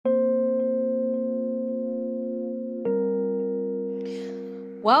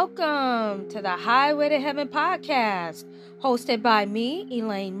Welcome to the Highway to Heaven podcast, hosted by me,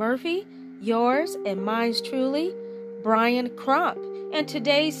 Elaine Murphy, yours and mine's truly, Brian Crump. And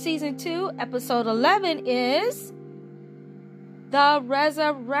today's season 2, episode 11 is the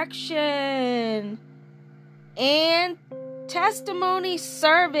resurrection and testimony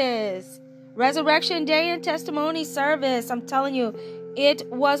service. Resurrection Day and testimony service. I'm telling you,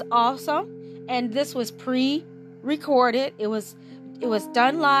 it was awesome. And this was pre-recorded. It was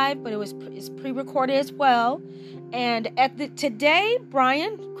done live, but it's pre-recorded as well. And today,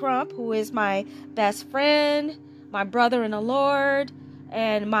 Brian Crump, who is my best friend, my brother in the Lord,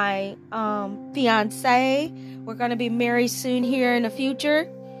 and my fiance, we're going to be married soon here in the future.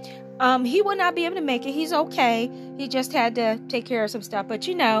 He will not be able to make it. He's okay. He just had to take care of some stuff. But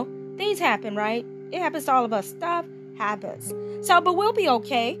things happen, right? It happens to all of us. Stuff happens. But we'll be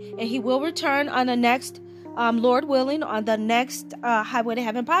okay. And he will return on the next Lord willing, on the next Highway to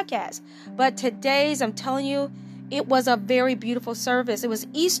Heaven podcast. But today's, I'm telling you, it was a very beautiful service. It was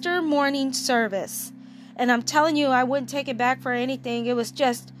Easter morning service. And I'm telling you, I wouldn't take it back for anything. It was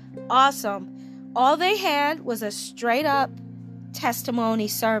just awesome. All they had was a straight up testimony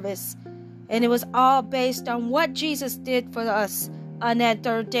service. And it was all based on what Jesus did for us on that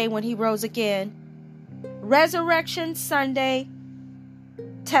third day when he rose again. Resurrection Sunday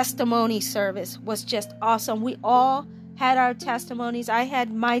testimony service was just awesome. We all had our testimonies. I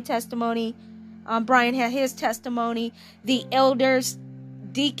had my testimony. Brian had his testimony. The elders,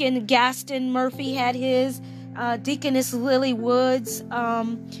 Deacon Gaston Murphy had his. Deaconess Lily Woods,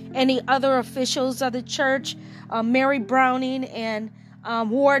 and the other officials of the church, Mary Browning and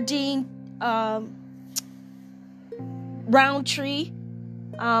Wardine Roundtree,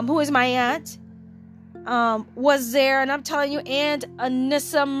 who is my aunt, was there. And I'm telling you, and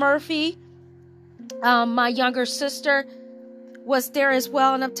Anissa Murphy, my younger sister, was there as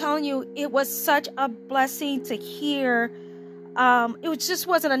well. And I'm telling you, it was such a blessing to hear. It just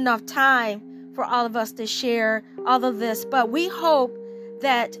wasn't enough time for all of us to share all of this. But we hope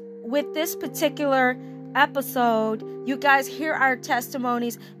that with this particular episode, you guys hear our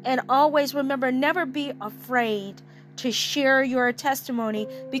testimonies. And always remember, never be afraid to share your testimony,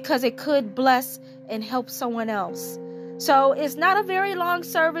 because it could bless and help someone else. So it's not a very long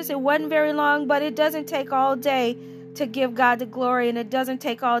service. It wasn't very long, but it doesn't take all day to give God the glory. And it doesn't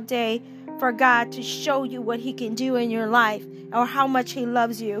take all day for God to show you what he can do in your life or how much he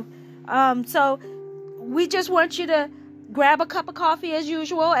loves you. So we just want you to grab a cup of coffee as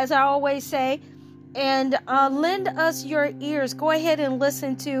usual, as I always say, and lend us your ears. Go ahead and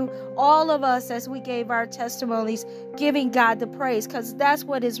listen to all of us as we gave our testimonies, giving God the praise, because that's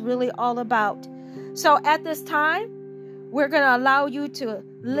what it's really all about. So at this time, we're going to allow you to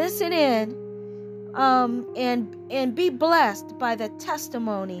listen in and be blessed by the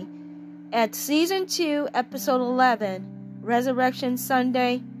testimony at Season 2, Episode 11, Resurrection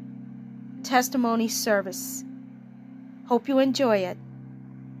Sunday Testimony Service. Hope you enjoy it.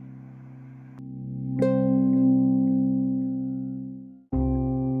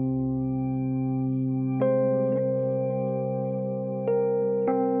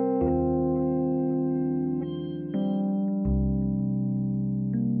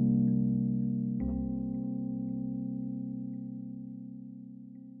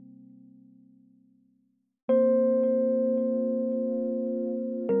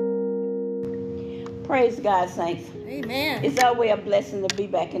 Praise God, saints. Amen. It's always a blessing to be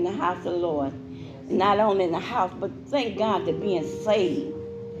back in the house of the Lord. Not only in the house, but thank God to being saved.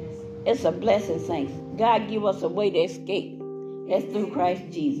 It's a blessing, saints. God give us a way to escape. That's through Christ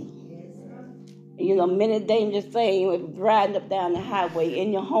Jesus. Many dangerous things riding up down the highway,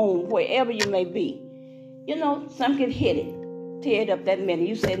 in your home, wherever you may be. Some can hit it, tear it up that minute.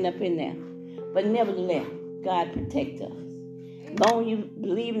 You sitting up in there. But nevertheless, God protect us. Long you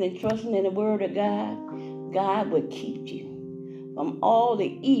believing and trusting in the word of God, God will keep you from all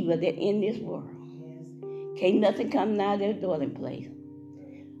the evil that's in this world. Can't nothing come out of their dwelling place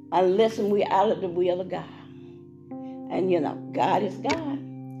unless we're out of the will of God. And God is God.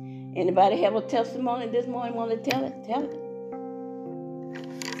 Anybody have a testimony this morning? Want to tell it? Tell it.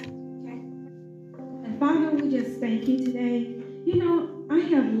 And Father, we just thank you today. I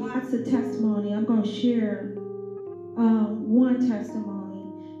have lots of testimony. I'm going to share one testimony.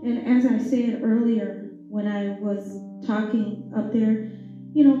 And as I said earlier when I was talking up there,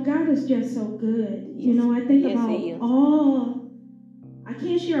 God is just so good. I think about I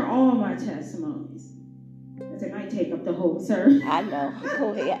can't share all my testimonies because it might take up the whole service. I know.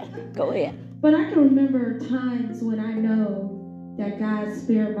 Go ahead. But I can remember times when I know that God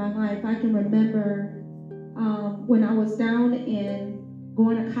spared my life. I can remember when I was down in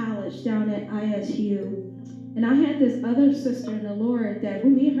going to college down at ISU. And I had this other sister in the Lord that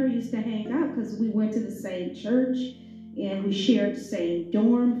me and her used to hang out because we went to the same church and we shared the same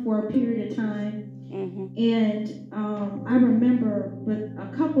dorm for a period of time. And I remember, but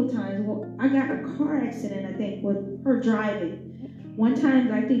a couple times, I got in a car accident, I think, with her driving. One time,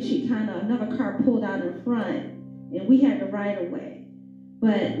 I think another car pulled out in front, and we had the right of way.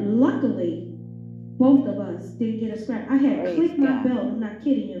 But luckily, both of us didn't get a scratch. I had clicked my belt. I'm not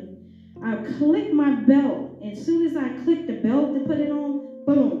kidding you. I clicked my belt, and as soon as I clicked the belt to put it on,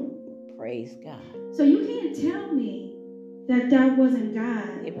 boom. Praise God. So you can't tell me that wasn't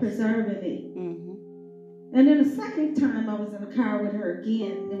God preserving me. And then the second time I was in the car with her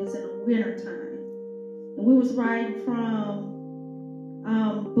again, it was in the winter time. And we was riding from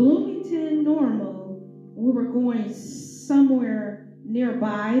Bloomington, Normal. We were going somewhere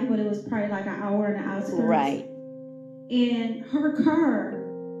nearby, but it was probably like an hour in the outskirts. Right. And her car,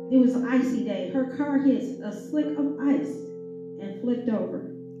 it was an icy day. Her car hit a slick of ice and flipped over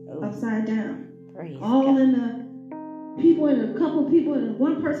upside down. Praise all God. In the people, and a couple people, and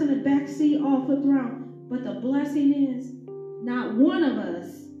one person in the back seat, all flipped around. But the blessing is, not one of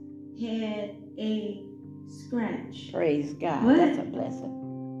us had a scratch. Praise God. But that's a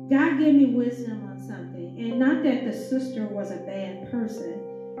blessing. God gave me wisdom on something. And not that the sister was a bad person,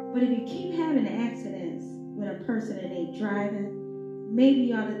 but if you keep having accidents with a person and they driving, maybe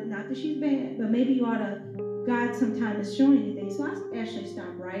you ought to, not that she's bad, but maybe you ought to, God sometimes is showing you things. So I actually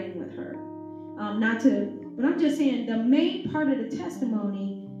stopped riding with her. But I'm just saying the main part of the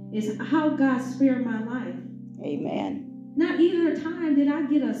testimony is how God spared my life. Amen. Not either time did I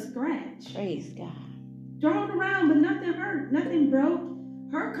get a scratch. Praise God. Thrown around, but nothing hurt. Nothing broke.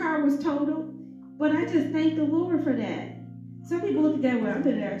 Her car was totaled. But I just thank the Lord for that. Some people look at that, well, I've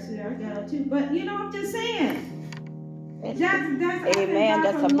been there, so I got out too. But, I'm just saying. That's amen.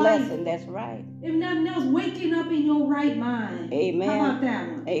 That's a blessing. That's right. If nothing else, waking up in your right mind. Amen. How about that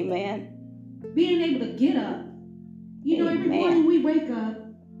one? Amen. Being able to get up. Amen. Every morning we wake up,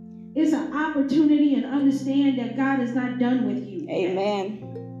 it's an opportunity and understand that God is not done with you.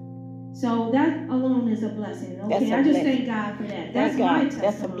 Amen. So that alone is a blessing. Okay, I just thank God for that. That's my testimony.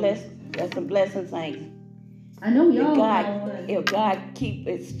 That's a blessing. That's a blessing. Thanks. I know y'all. If God keep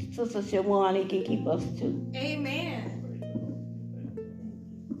it, Sister Shawan, He can keep us too. Amen.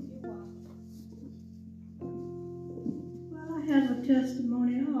 Well, I have a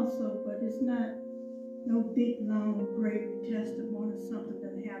testimony also, but it's not no big, long, great testimony, something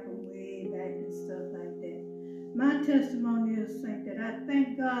that happened way back and stuff like that. My testimony is that I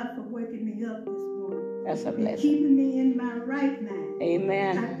thank God for waking me up this morning. That's a blessing. And keeping me in my right mind.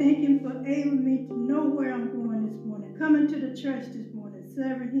 Amen. I thank Him for enabling me to know where I'm going this morning, coming to the church this morning,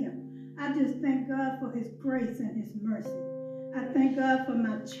 serving Him. I just thank God for His grace and His mercy. I thank God for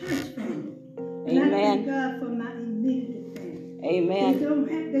my church family. And Amen. I thank God for my immediate family. Amen.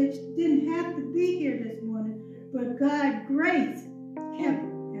 They didn't have to be here this morning, but God's grace kept them.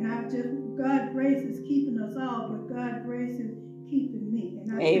 And God's grace is keeping us all, but God's grace is keeping me.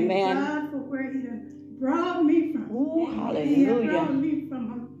 And I Amen. thank God for where He done brought me from. Ooh, hallelujah. He has brought me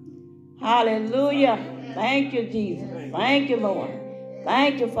from. Hallelujah. Thank you, Jesus. Thank you, Lord.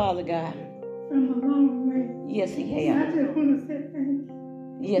 Thank you, Father God. From a long way. Yes, He And I has. just want to say thank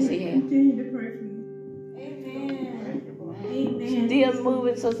you. Yes, He has. Continue to pray for me. Amen. Still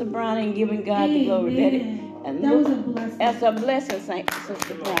moving, Sister Brownie, and giving God the glory. That was a blessing. That's a blessing,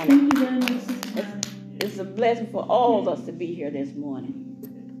 Sister Brownie. Thank you very much, Sister Brownie. It's a blessing for all of us to be here this morning.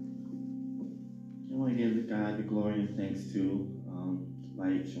 I want to give God the glory and thanks too.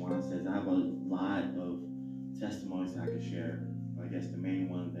 Like Shawan says, I have a lot of testimonies I could share. I guess the main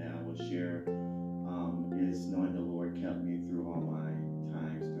one that I will share is knowing the Lord kept me through all my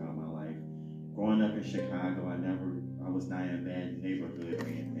times throughout my life. Growing up in Chicago, I was not in a bad neighborhood or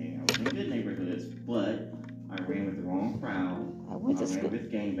anything. I was in good neighborhoods, but I ran with the wrong crowd. I ran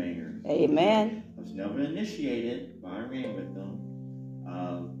with gangbangers. Amen. I was never initiated, but I ran with them.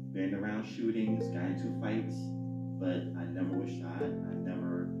 Been around shootings, got into fights, but I never was shot. I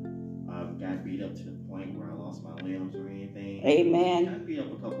never got beat up to the point where I lost my limbs or anything. Amen. I got beat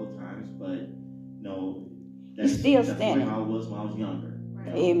up a couple of times, but no, that's where I was when I was younger.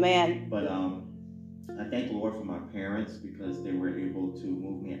 Right. Amen. But I thank the Lord for my parents because they were able to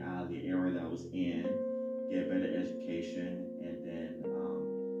move me out of the area that I was in, get a better education, and then,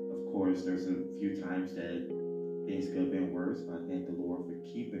 of course, there's a few times that things could have been worse, but I thank the Lord for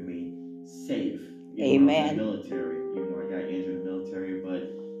keeping me safe. Amen. In the military, even though I got injured in the military, but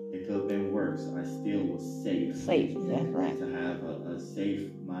it could have been worse. I still was safe. Safe, that's right. To have a safe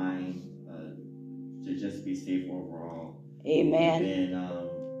mind, to just be safe overall. Amen.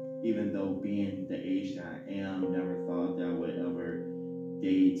 And even though being the age that I am, never thought that I would ever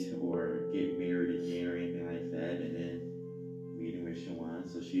date or get married again or anything like that. And then meeting with Shawan,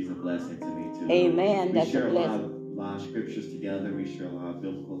 so she's a blessing to me too. Amen. We share a lot of scriptures together. We share a lot of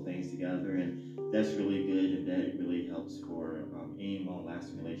biblical things together, and that's really good, and that really helps for any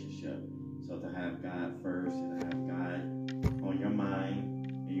long-lasting relationship. So to have God first, and to have God on your mind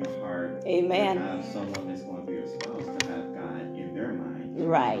and your heart. Amen. To have someone that's going to be your spouse to have God in their mind. And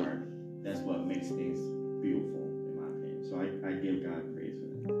right. Their heart. That's what makes things beautiful, in my opinion. So I give God praise for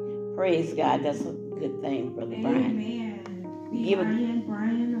that. Praise God. That's a good thing, Brother Brian. Amen.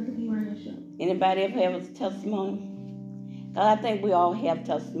 Brian of the Brian Show. Anybody ever have a testimony? I think we all have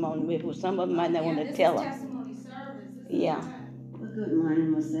testimony. Some of them might not want to tell them. Testimony service. Yeah. Well, good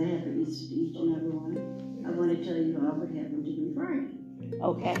morning, Mr. Happy each and every one. I want to tell you all what happened to me Friday.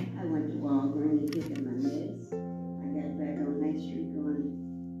 Okay. I went to Walgreens to pick up my meds. I got back on Main Street going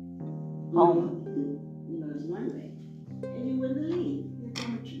home. You know, it's one way. And you wouldn't believe. There's a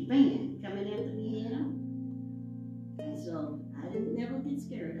van coming after me head on. And so I didn't never get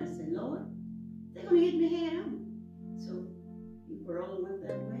scared. I said, Lord, they're going to hit me head on. So he whirled went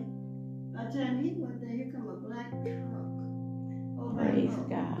that way. By the time he went there, here come a black truck. Praise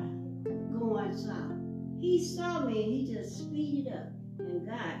God. Going south. He saw me and he just speeded up. And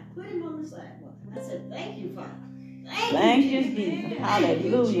God put him on the sidewalk. I said, thank you, Father. Thank you, Jesus.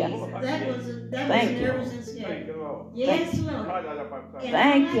 Hallelujah. That was Thank you. nervous and scary. Yes, Lord.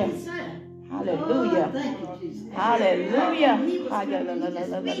 Thank you. Hallelujah. Oh, thank you, Jesus. Hallelujah. He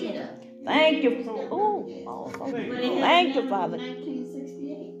speeded up. Thank you. Oh, thank you, Father.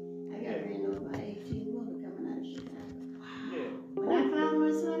 1968. I got ran over by 18 women coming out of Chicago. When I found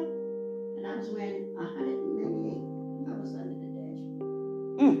myself, and I was wearing 198, I was under the dash.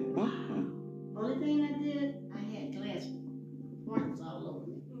 Only thing I did, I had glass points all over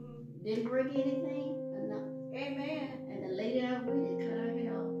me. Didn't break anything, or nothing. Amen. And the lady I with cut her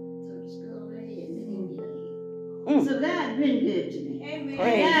hair off, took the skull of her head, and didn't get her head. So God's been good to me. Amen.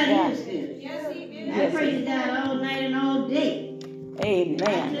 Praise God God. is good. Yes, he is. I praise God all night and all day.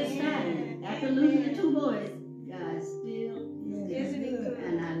 Amen. This time, after losing the two boys, God still is Isn't he good. good?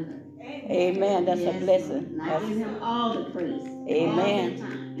 And I love him. Amen. That's a Yes, blessing. and I give him all the praise. Amen. All the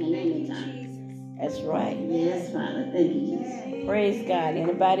time and any time. That's right. Yes, Father. Thank you, Jesus. Praise God.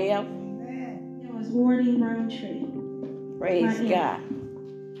 Anybody else? It was Wardy Roundtree. Praise Right. God.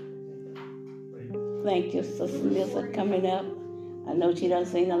 Thank you, Sister Lisa, coming up. I know she done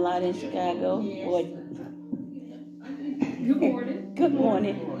seen a lot in Chicago. Yes. Boy, Good morning. good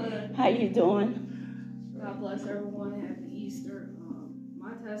morning. How you doing? God bless everyone. Happy Easter.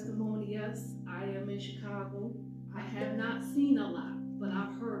 My testimony, yes, I am in Chicago. I have not seen a lot, but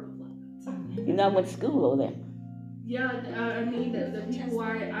I've heard a lot. You know, I went to school over there. Yeah, I mean the people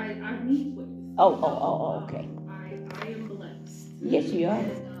I meet with. Okay. I am blessed. Yes, you are.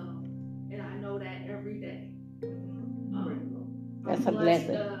 And I know that every day. That's I'm a blessed blessing.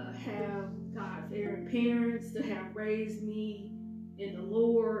 to have God-fearing parents, to have raised me in the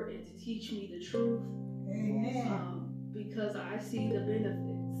Lord and to teach me the truth. Because I see the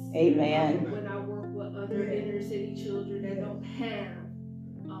benefits. Amen. When I work with other inner city children that don't have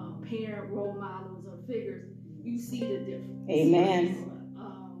parent role models or figures, you see the difference. Amen.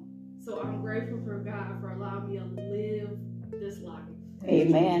 So I'm grateful for God for allowing me to live this life.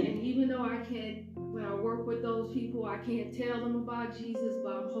 Amen. And even though I can't, when I work with those people, I can't tell them about Jesus,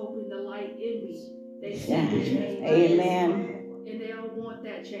 but I'm hoping the light in me, they see the change. Amen. And they don't want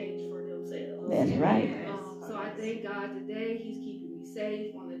that change for themselves. That's right. So I thank God today. He's keeping me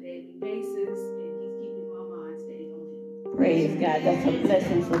safe on a daily basis, and he's keeping my mind stayed on him. Praise God. That's a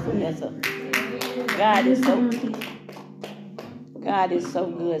blessing, Sister Lisa. God is so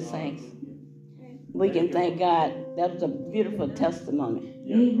good, saints. We can thank God. That was a beautiful testimony.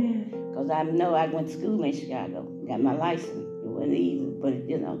 Amen. Because I know I went to school in Chicago, got my license. It wasn't easy, but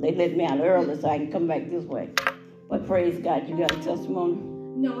they let me out early so I can come back this way. But praise God, you got a testimony?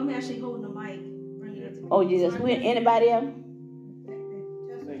 No, I'm actually holding the mic. Bringing it to me. Oh, you just went. Anybody else?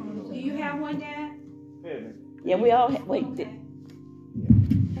 Do you have one, Dad? Yeah, we all have. Wait. Okay.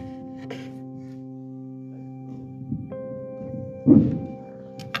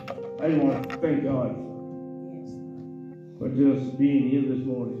 I just want to thank God for just being here this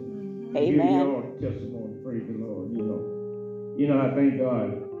morning. Amen. Give your testimony. Praise the Lord. You know, I thank God.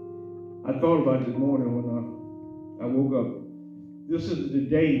 I thought about this morning when I woke up. This is the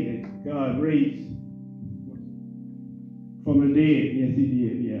day that God raised from the dead. Yes, He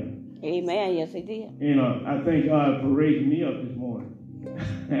did. Yeah. Amen. Yes, He did. And I thank God for raising me up this morning.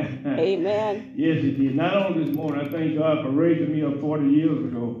 Amen. Yes, He did. Not only this morning, I thank God for raising me up 40 years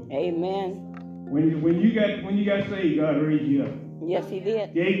ago. Amen. When you got saved, God raised you up. Yes, He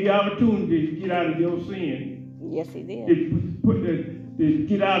did. Gave you opportunity to get out of your sin. Yes, He did. To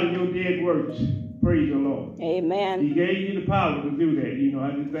get out of your dead works. Praise the Lord. Amen. He gave you the power to do that. You know,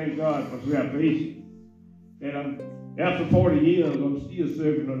 I just thank God for salvation. And after 40 years, I'm still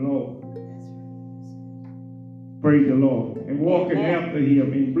serving the Lord. Praise the Lord. And walking after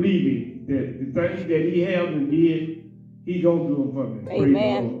Him and believing that the things that He has and did, He going to do them for me. Praise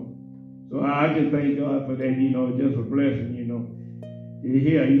Amen. the Lord. So I just thank God for that, you know, just a blessing, you know. To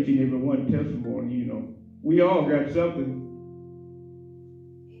hear each and every one testimony, you know. We all got something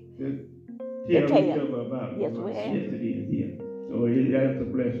to tell each other about. Yes, we have. Yes, it is, yeah. So that's a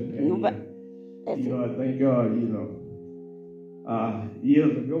blessing. And, you know, I thank God, you know,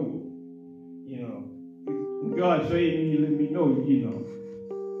 years ago, you know, when God saved me, He let me know, you know,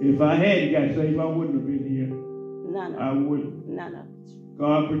 if I hadn't got saved, I wouldn't have been here. None of I wouldn't. None of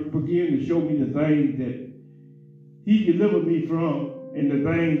God began to show me the things that He delivered me from and the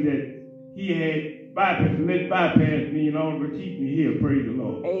things that He had bypass me in order to keep me here. Praise the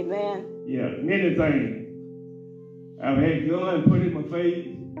Lord. Amen. Yeah, many things. I've had guns put in my face.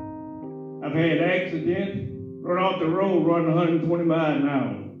 I've had accidents. Run off the road, running 120 miles an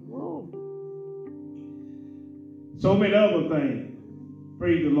hour. Whoa. So many other things.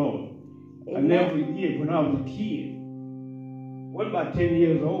 Praise the Lord. Amen. I never forget when I was a kid. What, about 10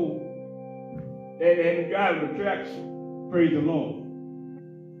 years old? They had me driving the tractor. Praise the Lord.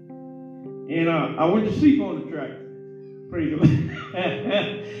 And I went to sleep on the tractor. Praise the Lord.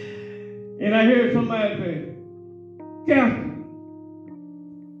 And I heard somebody say, "Captain."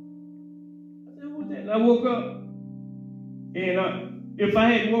 I said, "What's that?" And I woke up. And if I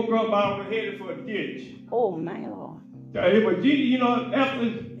hadn't woke up, I would have headed for a ditch. Oh, my Lord. But, you know,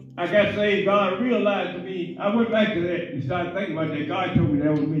 after I got saved, God realized to me, I went back to that and started thinking about that. God told me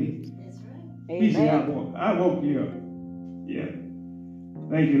that was me. That's right. Amen. He said, I woke you up. Yeah.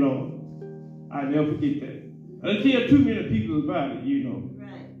 Thank you, Lord. I never forget that. I didn't tell too many people about it, you know.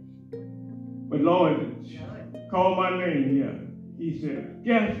 Right. But Lord called my name, yeah. He said,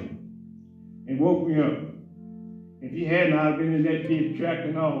 "Gaston," and woke me up. If he hadn't, I'd been in that ditch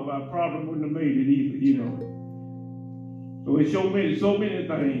tracking off. I probably wouldn't have made it either, you know. So it showed me so many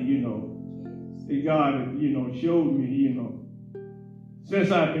things, you know, that God, you know, showed me, you know.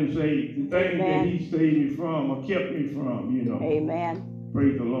 Since I've been saved, the things that He saved me from or kept me from, you know. Amen.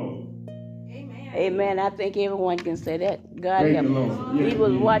 Praise the Lord. Amen. Amen. I think everyone can say that. God Praise help the us. Lord. He Yeah,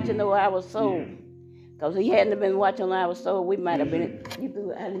 was yeah, watching yeah. over our soul. Because He hadn't been watching our soul, we might have been. I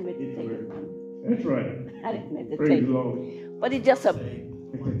didn't mean to take it. That's right. I didn't mean to Praise take the it. Lord. But it's just a. Say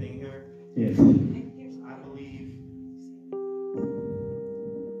one thing here. Yes.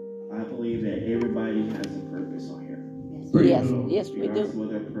 I believe that everybody has a purpose on here. Praise Yes, the Lord. yes, we Regardless do. of what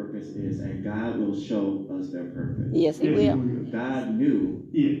their purpose is, and God will show us their purpose. Yes, He Yes, will. God knew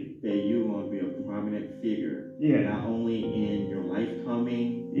Yeah. that you were going to be a prominent figure, Yeah. not only in your life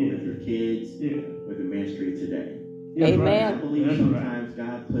coming, but Yeah. with your kids, Yeah. with the ministry today. That's Amen. I believe That's right. sometimes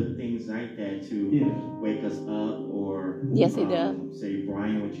God put things like that to Yeah. wake us up, or Yes, He does. say,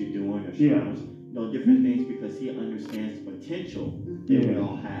 "Brian, what you doing?" or Yeah. Charles, different things, because He understands the potential that we Yeah.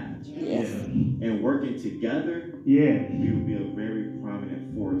 all have. Yes. And working together, Yeah. we will be a very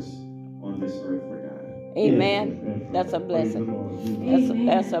prominent force on this earth for God. Amen. Yes, That's a right. blessing. Praise the Lord.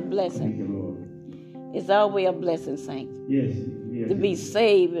 That's a Thank blessing. you, Lord. It's always a blessing, saints, Yes. Yes. to be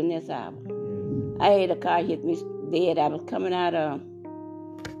saved in this hour. Yes. I had a car hit me dead. I was coming out of,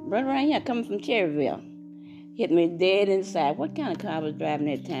 right around here, coming from Cherryville. Hit me dead inside. What kind of car I was driving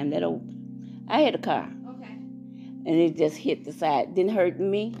that time? That old. I had a car. Okay. And it just hit the side. Didn't hurt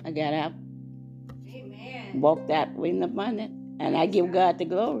me. I got out, Amen. walked out, waiting up on it. And I give God the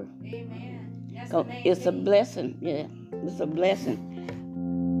glory. Amen. That's 'Cause the main it's a thing. blessing. Yeah, it's a blessing.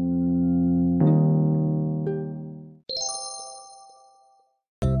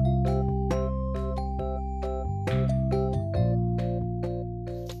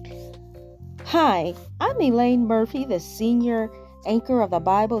 Hi, I'm Elaine Murphy, the senior anchor of the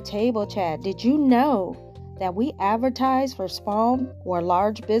Bible Table Chat. Did you know that we advertise for small or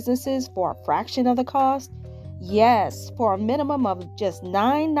large businesses for a fraction of the cost? Yes, for a minimum of just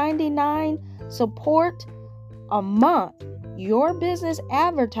 $9.99 support a month. Your business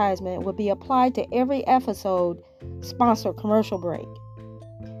advertisement will be applied to every episode sponsored commercial break.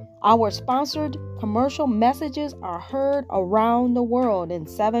 Our sponsored commercial messages are heard around the world in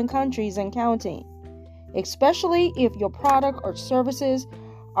 7 countries and counting, especially if your product or services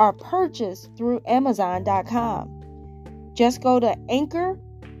are purchased through Amazon.com. Just go to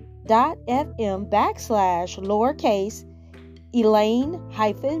anchor.fm/lowercase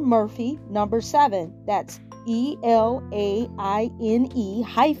Elaine-Murphy 7. That's ELAINE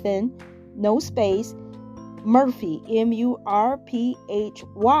no space Murphy MURPHY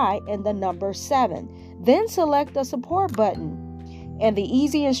and the 7. Then select the support button and the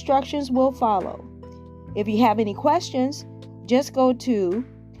easy instructions will follow. If you have any questions, just go to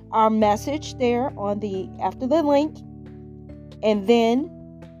our message there after the link, and then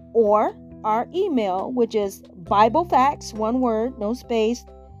or our email, which is Bible Facts, one word, no space,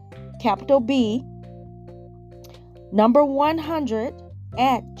 capital B,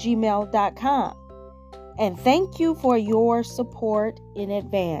 100@gmail.com. And thank you for your support in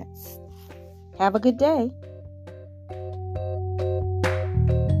advance. Have a good day.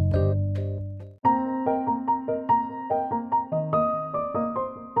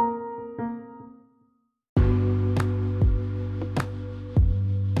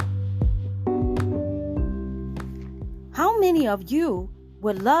 How many of you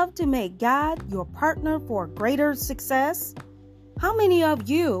would love to make God your partner for greater success? How many of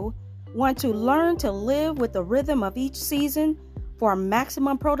you want to learn to live with the rhythm of each season for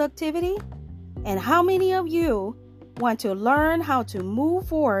maximum productivity? And how many of you want to learn how to move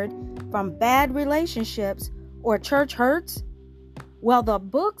forward from bad relationships or church hurts? Well, the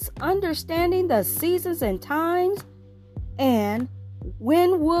books Understanding the Seasons and Times and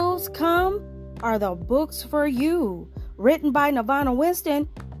When Wolves Come are the books for you. Written by Nirvana Winston,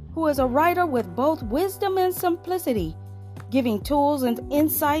 who is a writer with both wisdom and simplicity, giving tools and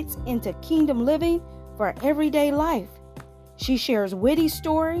insights into kingdom living for everyday life. She shares witty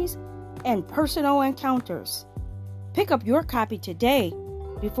stories and personal encounters. Pick up your copy today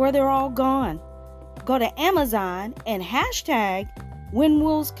before they're all gone. Go to Amazon and hashtag When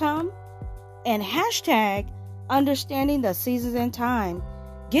Wolves Come and hashtag Understanding the Seasons and Time.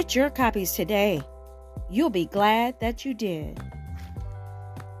 Get your copies today. You'll be glad that you did.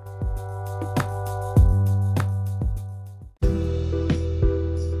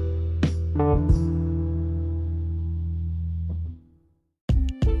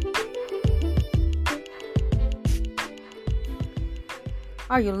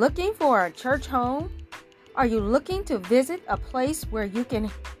 Are you looking for a church home? Are you looking to visit a place where you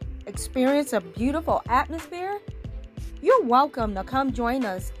can experience a beautiful atmosphere? You're welcome to come join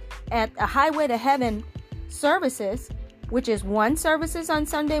us at the Highway to Heaven services, which is one services on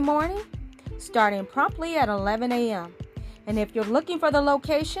Sunday morning, starting promptly at 11 a.m. And if you're looking for the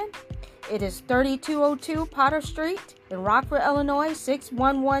location, it is 3202 Potter Street in Rockford, Illinois,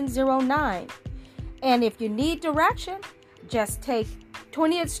 61109. And if you need direction, just take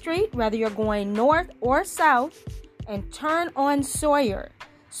 20th Street, whether you're going north or south, and turn on Sawyer.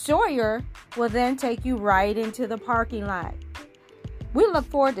 Sawyer will then take you right into the parking lot. We look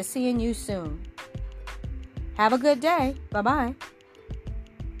forward to seeing you soon. Have a good day. Bye-bye.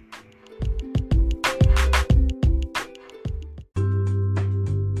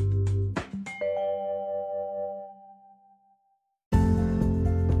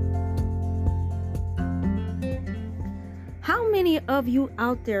 How many of you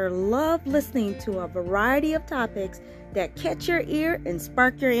out there love listening to a variety of topics that catch your ear and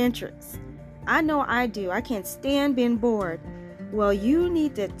spark your interest? I know I do. I can't stand being bored. Well, you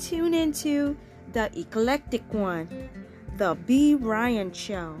need to tune into the eclectic one, the B. Ryan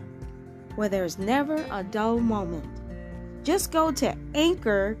Show, where there's never a dull moment. Just go to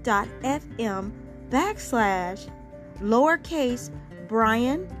anchor.fm/lowercase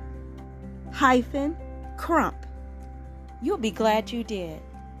Brian-Crump. You'll be glad you did.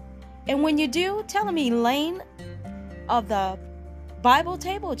 And when you do, tell him Elaine of the Bible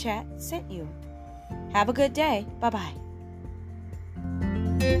Table Chat sent you. Have a good day. Bye-bye.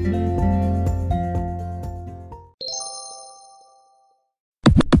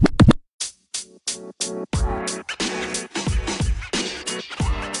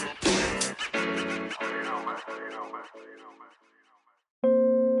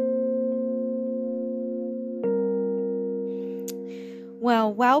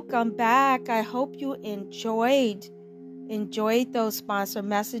 Well, welcome back. I hope you enjoyed those sponsor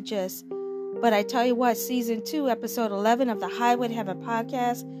messages. But I tell you what, season 2, episode 11 of the Highway to Heaven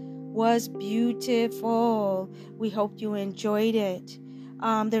podcast was beautiful. We hope you enjoyed it.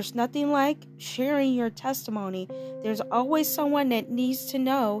 There's nothing like sharing your testimony. There's always someone that needs to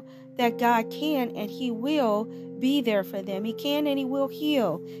know that God can and He will be there for them. He can and He will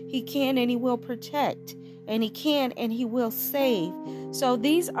heal. He can and He will protect. And He can and He will save. So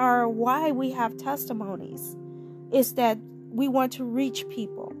these are why we have testimonies. It's that we want to reach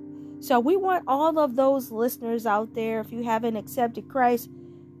people. So we want all of those listeners out there, if you haven't accepted Christ,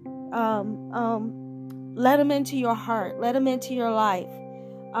 let him into your heart. Let him into your life.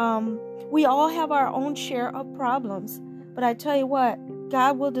 We all have our own share of problems, but I tell you what,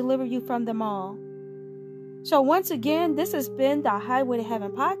 God will deliver you from them all. So once again, this has been the Highway to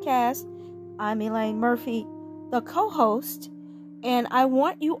Heaven podcast. I'm Elaine Murphy, the co-host, and I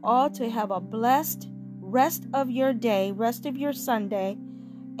want you all to have a blessed rest of your day, rest of your Sunday,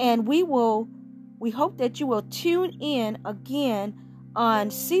 and we hope that you will tune in again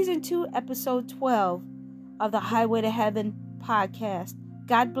on Season 2, Episode 12 of the Highway to Heaven podcast.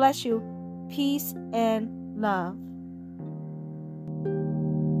 God bless you. Peace and love.